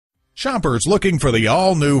Shoppers looking for the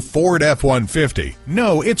all-new Ford F-150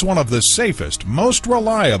 know it's one of the safest, most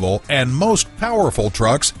reliable, and most powerful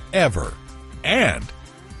trucks ever. And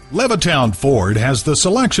Levittown Ford has the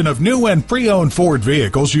selection of new and pre-owned Ford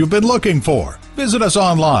vehicles you've been looking for. Visit us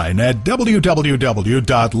online at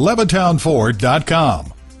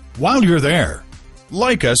www.levittownford.com. While you're there,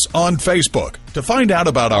 like us on Facebook to find out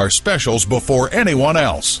about our specials before anyone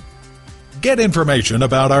else. Get information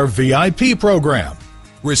about our VIP program.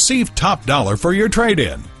 Receive top dollar for your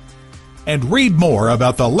trade-in. And read more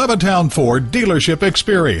about the Levittown Ford dealership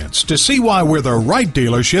experience to see why we're the right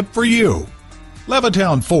dealership for you.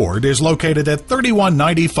 Levittown Ford is located at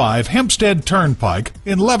 3195 Hempstead Turnpike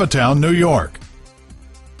in Levittown, New York.